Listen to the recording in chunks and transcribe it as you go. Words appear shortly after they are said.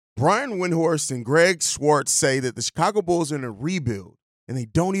Brian Windhorst and Greg Schwartz say that the Chicago Bulls are in a rebuild, and they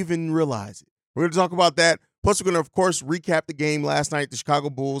don't even realize it. We're going to talk about that. Plus, we're going to, of course, recap the game last night. The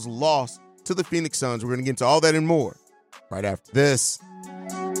Chicago Bulls lost to the Phoenix Suns. We're going to get into all that and more right after this.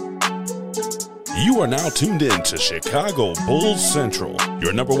 You are now tuned in to Chicago Bulls Central,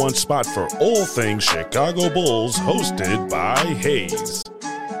 your number one spot for all things Chicago Bulls, hosted by Hayes.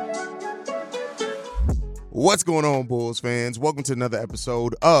 What's going on, Bulls fans? Welcome to another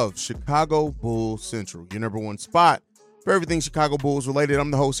episode of Chicago Bulls Central, your number one spot for everything Chicago Bulls related.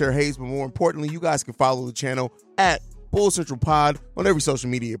 I'm the host, Sarah Hayes, but more importantly, you guys can follow the channel at Bulls Central Pod on every social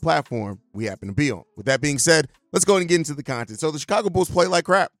media platform we happen to be on. With that being said, let's go ahead and get into the content. So the Chicago Bulls play like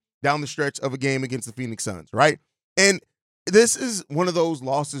crap down the stretch of a game against the Phoenix Suns, right? And this is one of those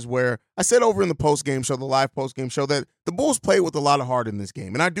losses where I said over in the post-game show, the live post-game show, that the Bulls played with a lot of heart in this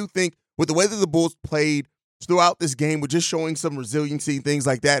game. And I do think with the way that the Bulls played throughout this game, with just showing some resiliency, things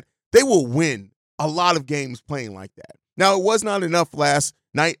like that, they will win a lot of games playing like that. Now, it was not enough last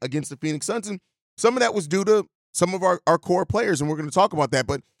night against the Phoenix Suns, and some of that was due to some of our core players, and we're going to talk about that.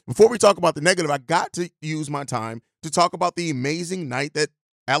 But before we talk about the negative, I got to use my time to talk about the amazing night that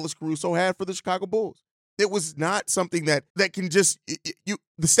Alex Caruso had for the Chicago Bulls. It was not something that can just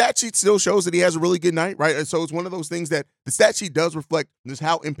the stat sheet still shows that he has a really good night, right? And so it's one of those things that the stat sheet does reflect just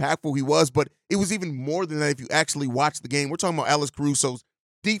how impactful he was, but it was even more than that if you actually watch the game. We're talking about Alex Caruso's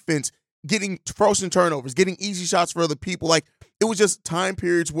defense, getting frozen turnovers, getting easy shots for other people. Like, it was just time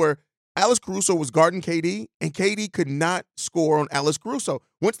periods where Alex Caruso was guarding KD, and KD could not score on Alex Caruso.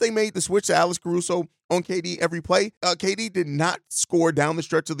 Once they made the switch to Alex Caruso on KD every play, KD did not score down the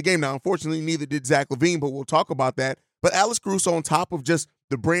stretch of the game. Now, unfortunately, neither did Zach LaVine, but we'll talk about that. But Alex Caruso, on top of just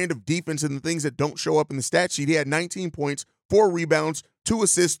the brand of defense and the things that don't show up in the stat sheet, he had 19 points, 4 rebounds, 2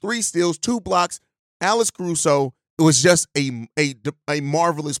 assists, 3 steals, 2 blocks. Alex Caruso was just a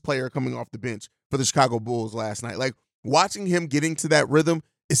marvelous player coming off the bench for the Chicago Bulls last night. Like, watching him getting to that rhythm,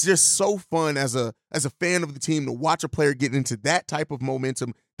 it's just so fun as a fan of the team to watch a player get into that type of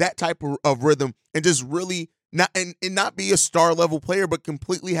momentum, that type of rhythm, and just really not be a star level player, but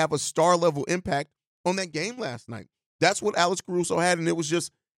completely have a star level impact on that game last night. That's what Alex Caruso had, and it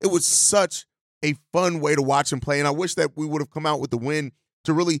was such a fun way to watch him play. And I wish that we would have come out with the win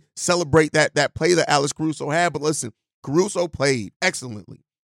to really celebrate that play that Alex Caruso had. But listen, Caruso played excellently.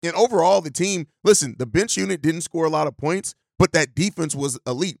 And overall, the team, listen, the bench unit didn't score a lot of points, but that defense was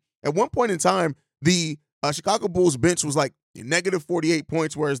elite. At one point in time, the Chicago Bulls bench was like negative 48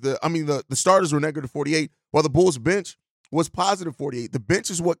 points, whereas the starters were negative 48, while the Bulls bench was positive 48. The bench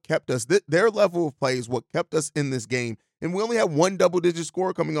is what kept us. Their level of play is what kept us in this game. And we only have one double-digit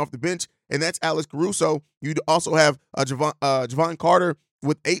scorer coming off the bench, and that's Alex Caruso. You'd also have Javon Carter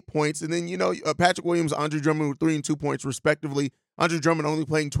with 8 points, and then, Patrick Williams, Andre Drummond with 3 and 2 points, respectively. Andre Drummond only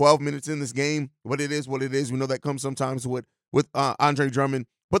playing 12 minutes in this game, but it is what it is. We know that comes sometimes with Andre Drummond.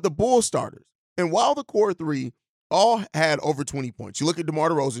 But the Bulls starters, and while the core three all had over 20 points, you look at DeMar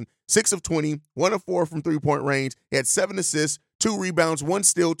DeRozan, 6 of 20, 1 of 4 from three-point range. He had 7 assists, 2 rebounds, 1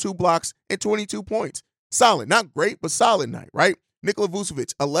 steal, 2 blocks, and 22 points. Solid. Not great, but solid night, right? Nikola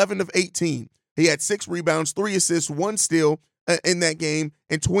Vucevic, 11 of 18. He had 6 rebounds, 3 assists, 1 steal in that game,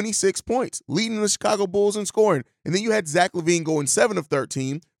 and 26 points, leading the Chicago Bulls in scoring. And then you had Zach LaVine going 7 of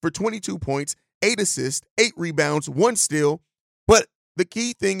 13 for 22 points, 8 assists, 8 rebounds, 1 steal. But the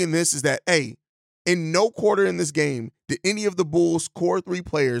key thing in this is that, in no quarter in this game did any of the Bulls' core 3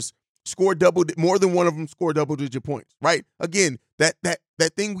 players score more than one of them score double-digit points, right? Again, that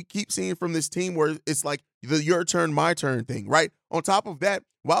thing we keep seeing from this team where it's like the your turn, my turn thing, right? On top of that,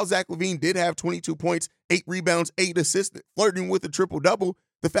 while Zach LaVine did have 22 points, 8 rebounds, 8 assists, flirting with a triple-double,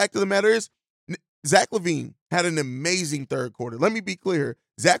 the fact of the matter is Zach LaVine had an amazing third quarter. Let me be clear.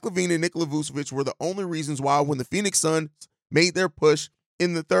 Zach LaVine and Nikola Vucevic were the only reasons why when the Phoenix Suns made their push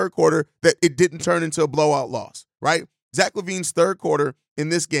in the third quarter that it didn't turn into a blowout loss, right? Zach LaVine's third quarter in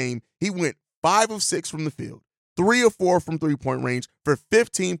this game, he went 5 of 6 from the field, 3 of 4 from three-point range for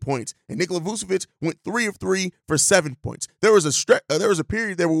 15 points, and Nikola Vucevic went 3 of 3 for 7 points. There was a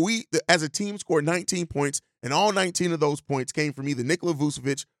period there where we, as a team, scored 19 points, and all 19 of those points came from either Nikola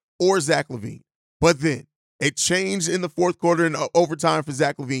Vucevic or Zach LaVine. But then it changed in the fourth quarter in overtime for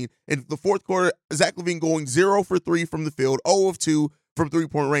Zach LaVine. In the fourth quarter, Zach LaVine going 0 for 3 from the field, 0 of 2 from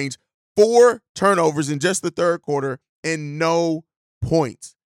three-point range, 4 turnovers in just the third quarter, and no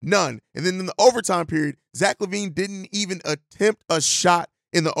points. None. And then in the overtime period, Zach LaVine didn't even attempt a shot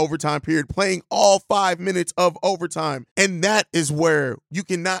in the overtime period, playing all 5 minutes of overtime. And that is where you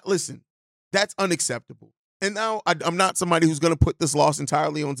cannot listen. That's unacceptable. And now I'm not somebody who's going to put this loss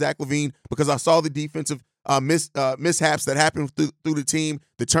entirely on Zach LaVine because I saw the defensive mishaps that happened through the team,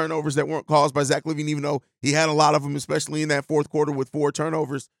 the turnovers that weren't caused by Zach LaVine, even though he had a lot of them, especially in that fourth quarter with 4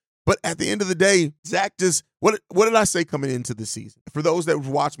 turnovers. But at the end of the day, Zach just what did I say coming into the season? For those that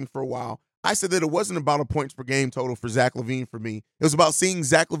watched me for a while, I said that it wasn't about a points per game total for Zach LaVine for me. It was about seeing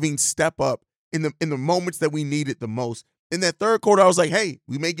Zach LaVine step up in the moments that we needed the most. In that third quarter, I was like, hey,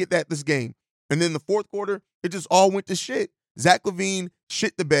 we may get that this game. And then the fourth quarter, it just all went to shit. Zach LaVine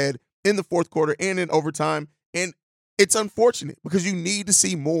shit the bed in the fourth quarter and in overtime. And it's unfortunate because you need to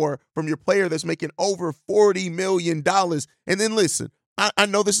see more from your player that's making over $40 million. And then listen, I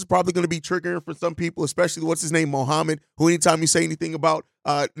know this is probably going to be triggering for some people, especially what's his name, Mohammed, who anytime you say anything about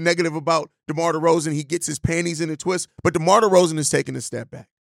negative about DeMar DeRozan, he gets his panties in a twist. But DeMar DeRozan is taking a step back.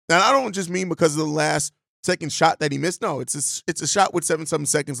 Now, I don't just mean because of the last second shot that he missed. No, it's a shot with 7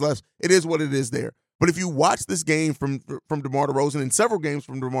 seconds left. It is what it is there. But if you watch this game from DeMar DeRozan and several games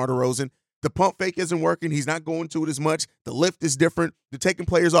from DeMar DeRozan, the pump fake isn't working. He's not going to it as much. The lift is different. The taking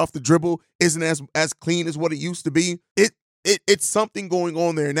players off the dribble isn't as clean as what it used to be. It's something going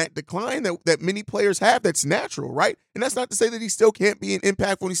on there. And that decline that many players have, that's natural, right? And that's not to say that he still can't be an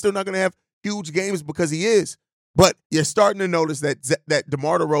impactful and he's still not going to have huge games because he is. But you're starting to notice that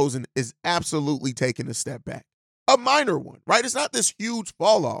DeMar DeRozan is absolutely taking a step back. A minor one, right? It's not this huge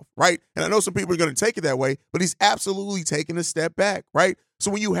fall off, right? And I know some people are going to take it that way, but he's absolutely taking a step back, right? So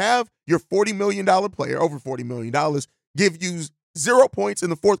when you have your $40 million player, over $40 million, give you 0 points in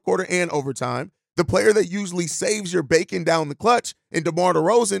the fourth quarter and overtime, the player that usually saves your bacon down the clutch and DeMar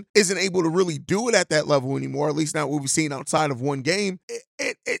DeRozan isn't able to really do it at that level anymore, at least not what we've seen outside of one game.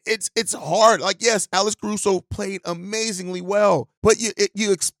 It's hard. Like, yes, Alex Caruso played amazingly well, but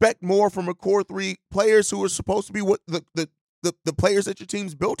you expect more from a core 3 players who are supposed to be what the players that your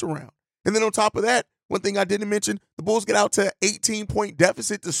team's built around. And then on top of that, one thing I didn't mention, the Bulls get out to an 18-point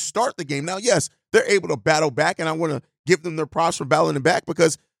deficit to start the game. Now, yes, they're able to battle back, and I want to give them their props for battling back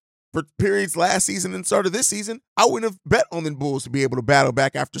because for periods last season and start of this season, I wouldn't have bet on the Bulls to be able to battle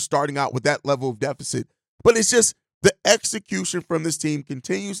back after starting out with that level of deficit. But it's just the execution from this team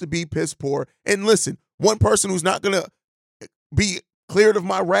continues to be piss poor. And listen, one person who's not going to be cleared of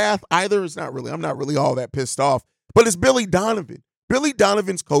my wrath either is I'm not really all that pissed off, but it's Billy Donovan. Billy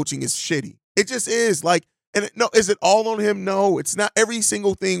Donovan's coaching is shitty. It just is. Is it all on him? No, it's not. Every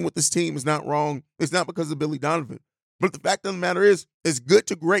single thing with this team is not wrong. It's not because of Billy Donovan. But the fact of the matter is good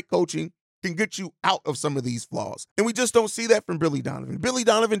to great coaching can get you out of some of these flaws. And we just don't see that from Billy Donovan. Billy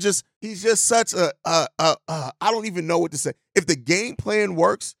Donovan he's just such I don't even know what to say. If the game plan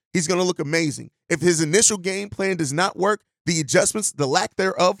works, he's going to look amazing. If his initial game plan does not work, the adjustments, the lack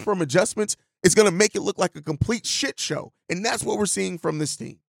thereof from adjustments, it's going to make it look like a complete shit show. And that's what we're seeing from this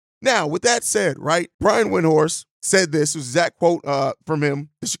team. Now, with that said, right, Brian Windhorst said this, was that quote from him,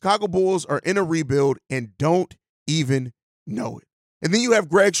 the Chicago Bulls are in a rebuild and don't even know it. And then you have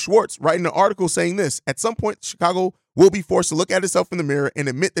Greg Schwartz writing an article saying this, at some point, Chicago will be forced to look at itself in the mirror and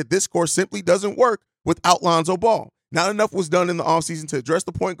admit that this core simply doesn't work without Lonzo Ball. Not enough was done in the offseason to address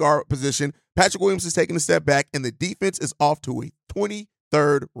the point guard position. Patrick Williams is taking a step back, and the defense is off to a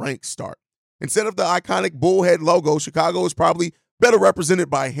 23rd ranked start. Instead of the iconic bullhead logo, Chicago is probably better represented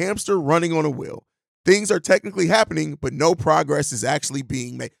by a hamster running on a wheel. Things are technically happening, but no progress is actually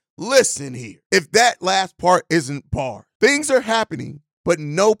being made. Listen here. If that last part isn't bar, things are happening, but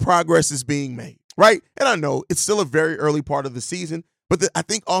no progress is being made, right? And I know it's still a very early part of the season, but I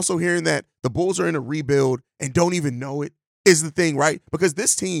think also hearing that the Bulls are in a rebuild and don't even know it is the thing, right? Because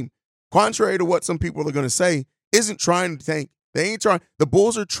this team, contrary to what some people are going to say, isn't trying to tank. They ain't trying. The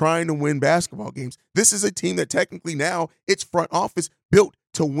Bulls are trying to win basketball games. This is a team that technically now its front office built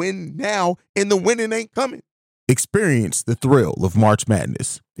to win now, and the winning ain't coming. Experience the thrill of March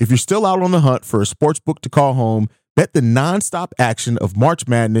Madness. If you're still out on the hunt for a sports book to call home, bet the nonstop action of March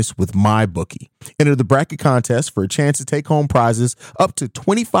Madness with MyBookie. Enter the bracket contest for a chance to take home prizes up to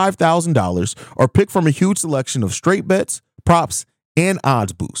 $25,000 or pick from a huge selection of straight bets, props, and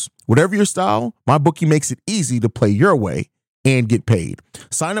odds boosts. Whatever your style, MyBookie makes it easy to play your way and get paid.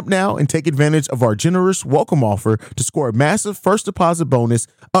 Sign up now and take advantage of our generous welcome offer to score a massive first deposit bonus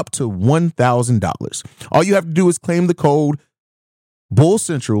up to $1,000. All you have to do is claim the code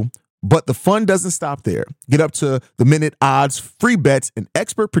BULLCENTRAL, but the fun doesn't stop there. Get up to the minute odds, free bets, and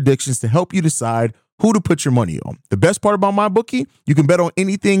expert predictions to help you decide who to put your money on. The best part about MyBookie, you can bet on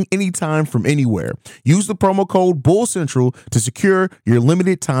anything, anytime, from anywhere. Use the promo code BULLCENTRAL to secure your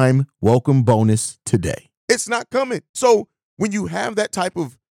limited time welcome bonus today. It's not coming. So when you have this type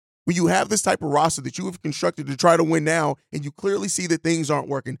of roster that you have constructed to try to win now, and you clearly see that things aren't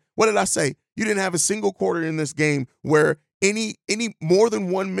working, what did I say? You didn't have a single quarter in this game where any more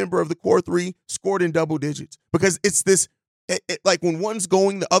than one member of the core three scored in double digits, because it's this like when one's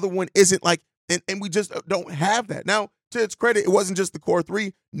going, the other one isn't, like, and we just don't have that. Now, to its credit, it wasn't just the core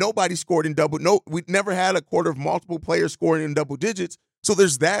three. Nobody scored in double. No, we never had a quarter of multiple players scoring in double digits. So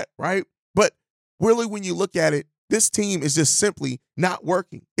there's that, right? But really, when you look at it, this team is just simply not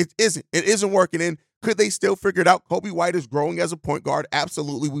working. It isn't working. And could they still figure it out? Coby White is growing as a point guard.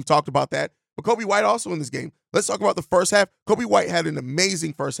 Absolutely. We've talked about that. But Coby White also in this game. Let's talk about the first half. Coby White had an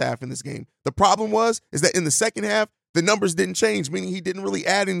amazing first half in this game. The problem is that in the second half, the numbers didn't change, meaning he didn't really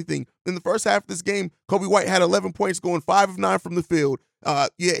add anything. In the first half of this game, Coby White had 11 points, going 5 of 9 from the field.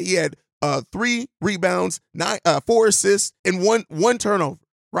 He had 3 rebounds, 4 assists, and one turnover,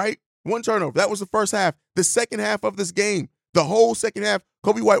 right? 1 turnover. That was the first half. The second half of this game, the whole second half,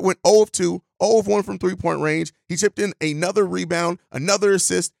 Coby White went 0 of 2, 0 of 1 from three-point range. He chipped in another rebound, another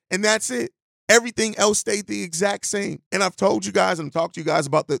assist, and that's it. Everything else stayed the exact same. And I've told you guys, and I've talked to you guys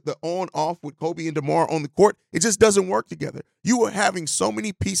about the on-off with Coby and DeMar on the court. It just doesn't work together. You are having so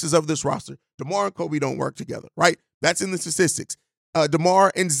many pieces of this roster. DeMar and Coby don't work together, right? That's in the statistics.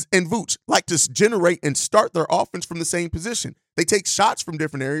 DeMar and Vooch like to generate and start their offense from the same position. They take shots from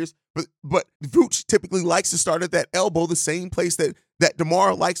different areas, but Vooch typically likes to start at that elbow, the same place that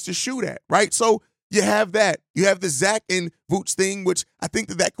DeMar likes to shoot at, right? So you have that. You have the Zach and Vooch thing, which I think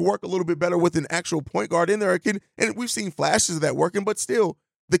that could work a little bit better with an actual point guard in there. And we've seen flashes of that working, but still,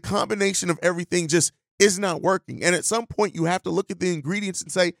 the combination of everything just is not working. And at some point, you have to look at the ingredients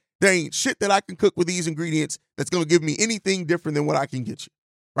and say, there ain't shit that I can cook with these ingredients that's going to give me anything different than what I can get you,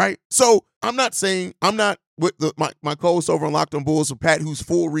 right? So I'm not with my co-host over on Locked on Bulls, so Pat, who's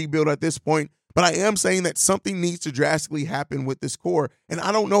full rebuild at this point, but I am saying that something needs to drastically happen with this core. And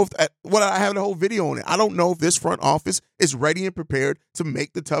I don't know if I have a whole video on it. I don't know if this front office is ready and prepared to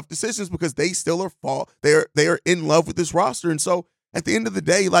make the tough decisions, because they still are they are in love with this roster. And so at the end of the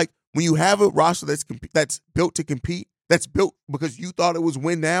day, like, when you have a roster that's built to compete, that's built because you thought it was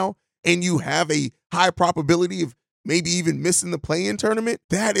win now, and you have a high probability of maybe even missing the play-in tournament,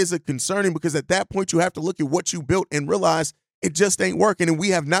 that is a concerning, because at that point you have to look at what you built and realize it just ain't working. And we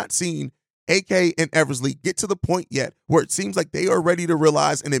have not seen AK and Eversley get to the point yet where it seems like they are ready to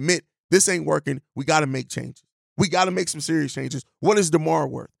realize and admit this ain't working. We got to make changes. We got to make some serious changes. What is DeMar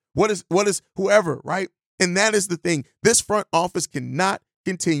worth? What is whoever, right? And that is the thing. This front office cannot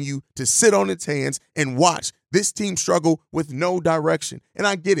continue to sit on its hands and watch this team struggle with no direction. And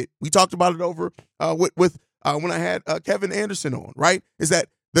I get it. We talked about it over with when I had Kevin Anderson on, right? Is that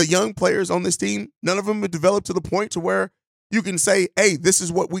the young players on this team, none of them have developed to the point to where you can say, hey, this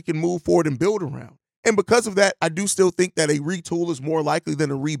is what we can move forward and build around. And because of that, I do still think that a retool is more likely than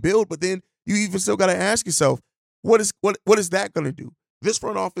a rebuild. But then you even still got to ask yourself, what is that going to do? This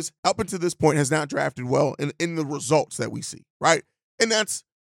front office, up until this point, has not drafted well in the results that we see, right? And that's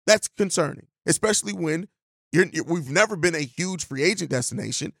concerning, especially when we've never been a huge free agent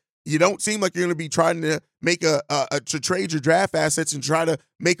destination. You don't seem like you're going to be trying to make to trade your draft assets and try to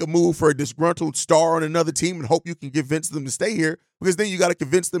make a move for a disgruntled star on another team and hope you can convince them to stay here, because then you got to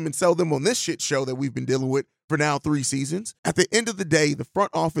convince them and sell them on this shit show that we've been dealing with for now 3 seasons. At the end of the day, the front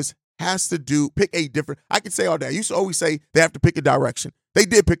office has to pick a different. I could say all day. I used to always say they have to pick a direction. They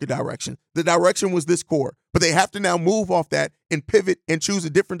did pick a direction. The direction was this core, but they have to now move off that and pivot and choose a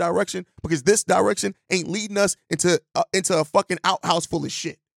different direction, because this direction ain't leading us into a fucking outhouse full of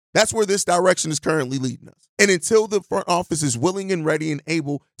shit. That's where this direction is currently leading us. And until the front office is willing and ready and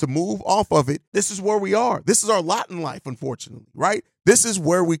able to move off of it, this is where we are. This is our lot in life, unfortunately, right? This is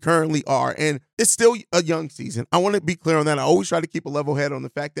where we currently are. And it's still a young season. I want to be clear on that. I always try to keep a level head on the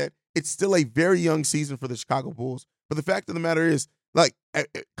fact that it's still a very young season for the Chicago Bulls. But the fact of the matter is, like,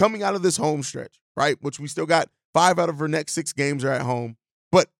 coming out of this home stretch, right, which we still got 5 out of our next 6 games are at home,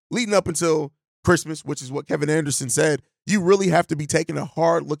 but leading up until Christmas, which is what Kevin Anderson said, you really have to be taking a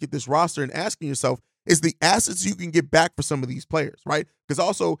hard look at this roster and asking yourself, is the assets you can get back for some of these players, right? Because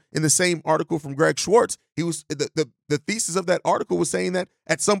also in the same article from Greg Schwartz, he was the thesis of that article was saying that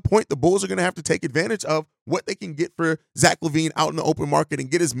at some point the Bulls are going to have to take advantage of what they can get for Zach LaVine out in the open market and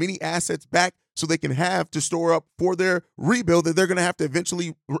get as many assets back so they can have to store up for their rebuild that they're going to have to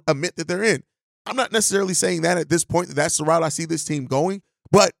eventually admit that they're in. I'm not necessarily saying that at this point that that's the route I see this team going,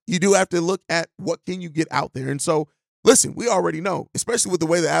 but you do have to look at what can you get out there. And so, listen, we already know, especially with the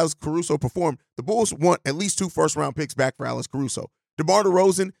way that Alex Caruso performed, the Bulls want at least 2 first-round picks back for Alex Caruso. DeMar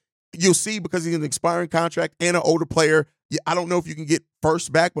DeRozan, you'll see, because he's an expiring contract and an older player, I don't know if you can get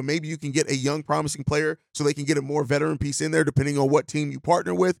first back, but maybe you can get a young, promising player so they can get a more veteran piece in there depending on what team you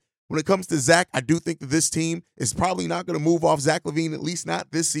partner with. When it comes to Zach, I do think that this team is probably not going to move off Zach LaVine, at least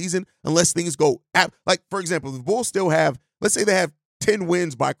not this season, unless things go like, for example, the Bulls still have let's say they have 10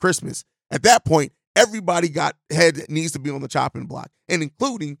 wins by Christmas. At that point, everybody needs to be on the chopping block, and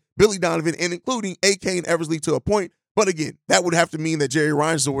including Billy Donovan and including AK and Eversley to a point. But again, that would have to mean that Jerry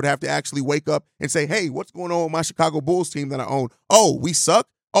Reinsdorf would have to actually wake up and say, hey, what's going on with my Chicago Bulls team that I own? Oh, we suck?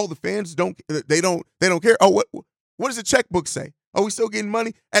 Oh, the fans don't care. Oh, what does the checkbook say? Oh, we still getting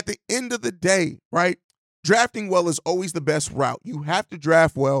money? At the end of the day, right, drafting well is always the best route. You have to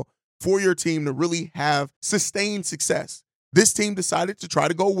draft well for your team to really have sustained success. This team decided to try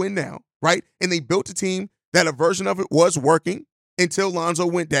to go win now, right? And they built a team that a version of it was working until Lonzo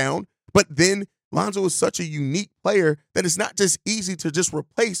went down. But then Lonzo is such a unique player that it's not just easy to just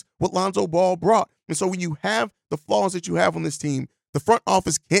replace what Lonzo Ball brought. And so when you have the flaws that you have on this team, the front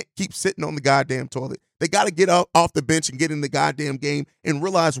office can't keep sitting on the goddamn toilet. They got to get off the bench and get in the goddamn game and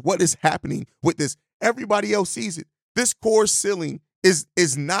realize what is happening with this. Everybody else sees it. This core ceiling is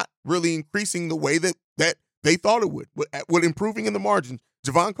not really increasing the way that they thought it would. With improving in the margins,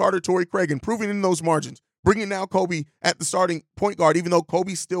 Javon Carter, Torrey Craig, improving in those margins, bringing now Kobe at the starting point guard, even though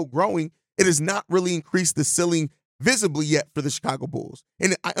Kobe's still growing, it has not really increased the ceiling visibly yet for the Chicago Bulls.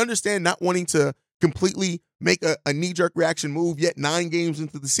 And I understand not wanting to completely make a knee-jerk reaction move yet 9 games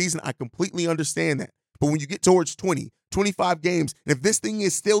into the season. I completely understand that. But when you get towards 20, 25 games, and if this thing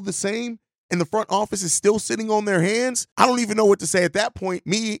is still the same and the front office is still sitting on their hands, I don't even know what to say at that point.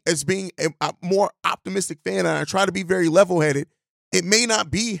 Me, as being a more optimistic fan, and I try to be very level-headed, it may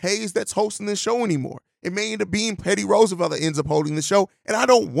not be Hayes that's hosting this show anymore. It may end up being Petty Roosevelt that ends up holding the show, and I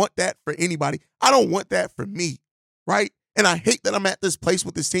don't want that for anybody. I don't want that for me, right? And I hate that I'm at this place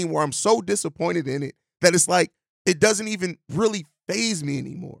with this team where I'm so disappointed in it that it's like it doesn't even really faze me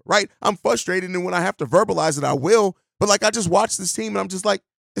anymore, right? I'm frustrated, and when I have to verbalize it, I will. But like, I just watch this team, and I'm just like,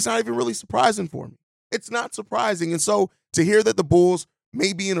 it's not even really surprising for me. It's not surprising. And so to hear that the Bulls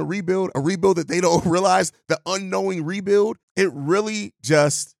may be in a rebuild that they don't realize, the unknowing rebuild, it really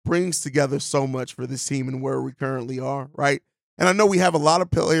just brings together so much for this team and where we currently are, right? And I know we have a lot of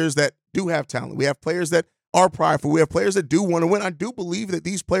players that do have talent. We have players that are prideful. We have players that do want to win. I do believe that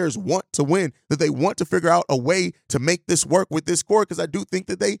these players want to win, that they want to figure out a way to make this work with this core, because I do think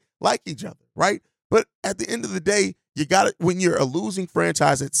that they like each other, right? But at the end of the day, you got it. When you're a losing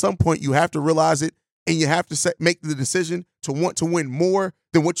franchise, at some point you have to realize it, and you have to make the decision to want to win more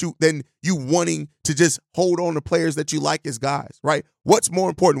than you wanting to just hold on to players that you like as guys, right? What's more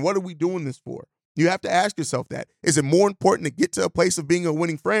important? What are we doing this for? You have to ask yourself that. Is it more important to get to a place of being a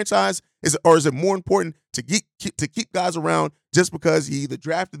winning franchise? Or is it more important to keep guys around just because you either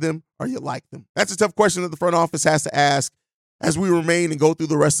drafted them or you like them? That's a tough question that the front office has to ask as we remain and go through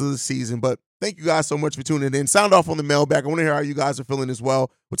the rest of the season. But thank you guys so much for tuning in. Sound off on the mailbag. I want to hear how you guys are feeling as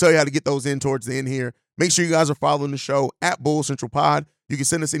well. We'll tell you how to get those in towards the end here. Make sure you guys are following the show at Bull Central Pod. You can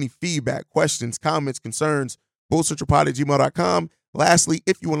send us any feedback, questions, comments, concerns, bullcentralpod@gmail.com. Lastly,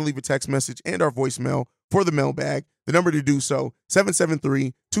 if you want to leave a text message and our voicemail for the mailbag, the number to do so,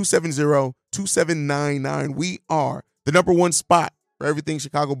 773-270-2799. We are the number one spot for everything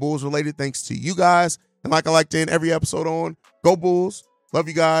Chicago Bulls related, thanks to you guys. And like I like to end every episode on, go Bulls. Love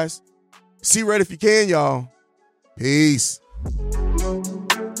you guys. See red if you can, y'all. Peace.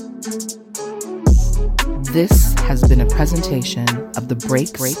 This has been a presentation of the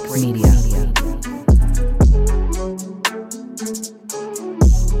Break Media.